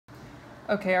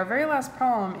Okay, our very last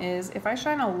problem is if I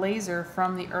shine a laser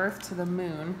from the Earth to the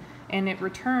moon and it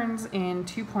returns in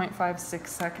 2.56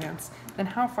 seconds, then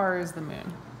how far is the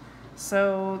moon?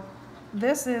 So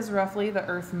this is roughly the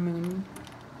Earth-Moon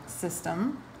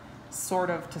system, sort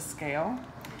of to scale.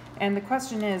 And the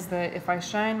question is that if I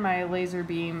shine my laser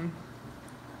beam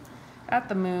at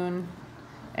the moon,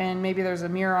 and maybe there's a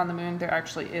mirror on the moon, there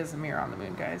actually is a mirror on the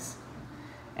moon, guys,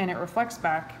 and it reflects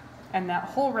back, and that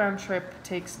whole round trip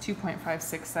takes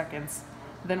 2.56 seconds,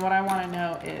 then what I want to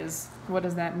know is, what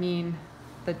does that mean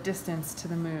the distance to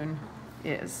the moon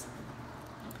is?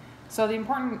 So the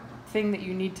important thing that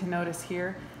you need to notice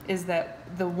here is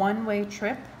that the one-way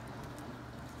trip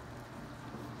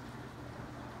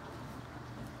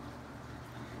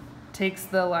takes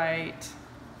the light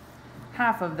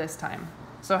half of this time.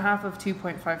 So half of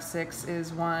 2.56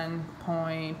 is 1.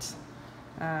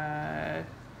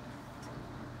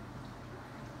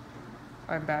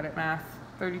 I'm bad at math.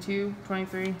 32,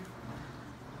 23.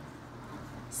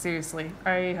 Seriously, I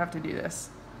have to do this.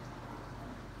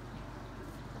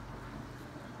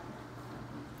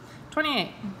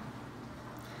 28.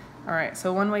 All right,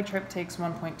 so one-way trip takes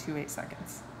 1.28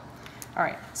 seconds. All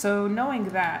right, so knowing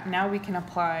that, now we can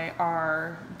apply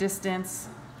our distance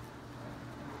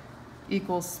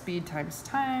equals speed times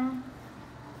time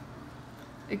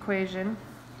equation.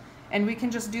 And we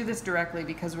can just do this directly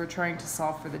because we're trying to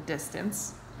solve for the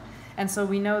distance. And so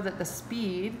we know that the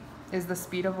speed is the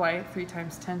speed of light, 3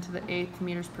 times 10 to the 8th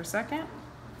meters per second.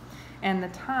 And the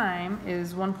time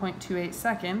is 1.28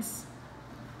 seconds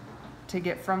to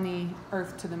get from the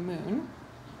Earth to the moon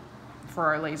for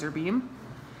our laser beam.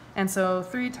 And so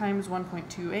 3 times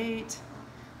 1.28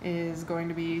 is going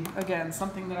to be, again,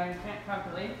 something that I can't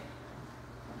calculate.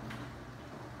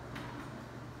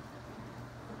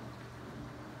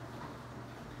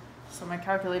 So my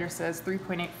calculator says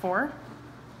 3.84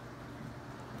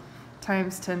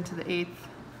 times 10 to the 8th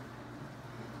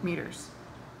meters.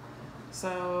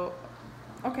 So,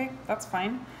 okay, that's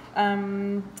fine.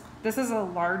 This is a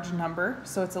large number,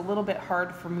 so it's a little bit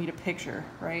hard for me to picture,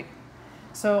 right?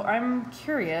 So I'm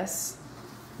curious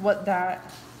what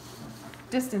that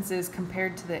distance is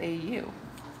compared to the AU.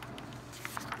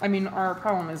 I mean, our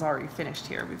problem is already finished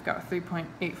here. We've got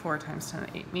 3.84 times 10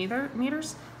 to the 8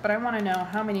 meters, but I want to know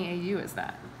how many AU is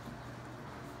that?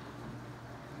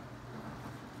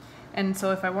 And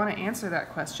so if I want to answer that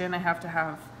question, I have to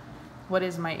have what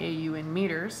is my AU in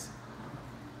meters?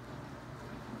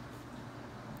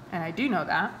 And I do know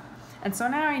that. And so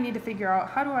now I need to figure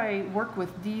out how do I work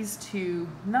with these two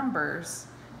numbers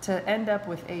to end up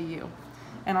with AU.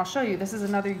 And I'll show you, this is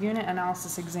another unit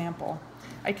analysis example.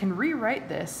 I can rewrite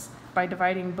this by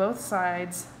dividing both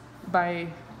sides by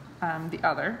the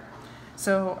other.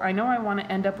 So I know I want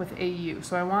to end up with AU,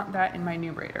 so I want that in my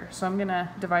numerator. So I'm going to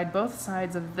divide both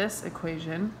sides of this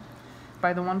equation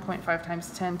by the 1.5 times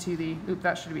 10 to the,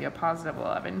 that should be a positive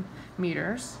 11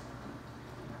 meters.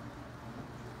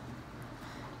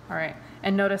 All right,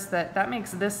 and notice that that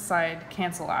makes this side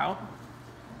cancel out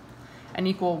and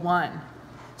equal 1.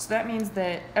 So that means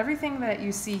that everything that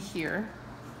you see here,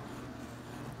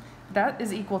 that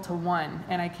is equal to 1,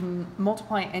 and I can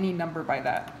multiply any number by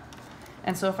that.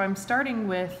 And so if I'm starting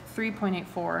with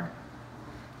 3.84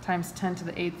 times 10 to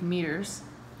the 8th meters,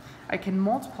 I can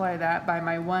multiply that by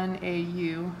my 1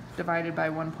 AU divided by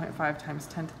 1.5 times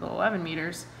 10 to the 11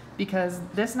 meters, because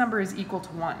this number is equal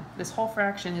to 1. This whole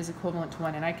fraction is equivalent to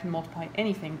 1, and I can multiply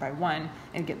anything by 1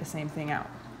 and get the same thing out.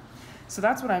 So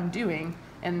that's what I'm doing,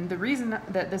 and the reason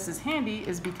that this is handy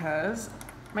is because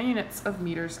my units of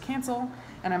meters cancel,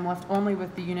 and I'm left only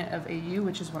with the unit of AU,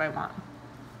 which is what I want.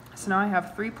 So now I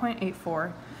have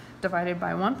 3.84 divided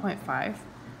by 1.5,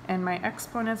 and my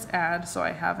exponents add, so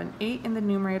I have an 8 in the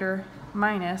numerator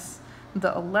minus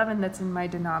the 11 that's in my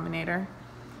denominator.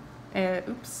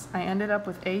 Oops, I ended up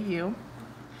with AU.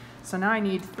 So now I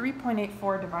need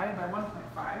 3.84 divided by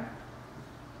 1.5.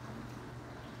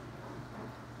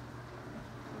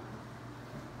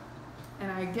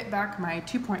 And I get back my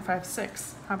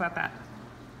 2.56. How about that?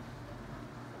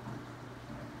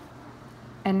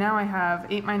 And now I have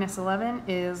 8 minus 11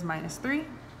 is minus 3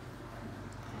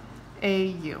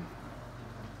 AU.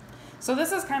 So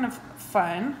this is kind of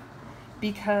fun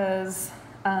because,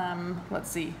 let's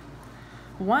see,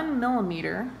 1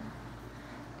 millimeter,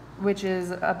 which is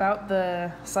about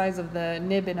the size of the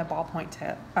nib in a ballpoint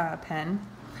pen,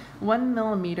 1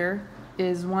 millimeter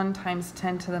is 1 times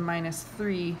 10 to the minus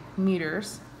 3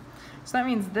 meters. So that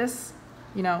means this,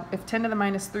 you know, if 10 to the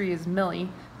minus 3 is milli,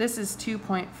 this is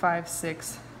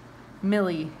 2.56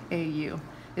 milli AU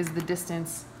is the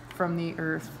distance from the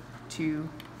Earth to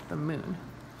the moon.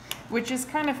 which is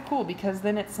kind of cool because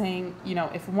then it's saying, you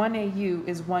know, if 1 AU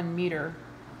is 1 meter,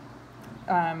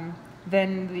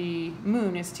 then the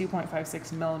moon is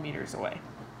 2.56 millimeters away.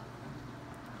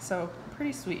 So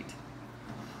pretty sweet.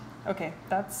 Okay,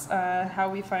 that's how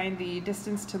we find the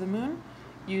distance to the moon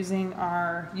using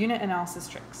our unit analysis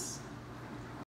tricks.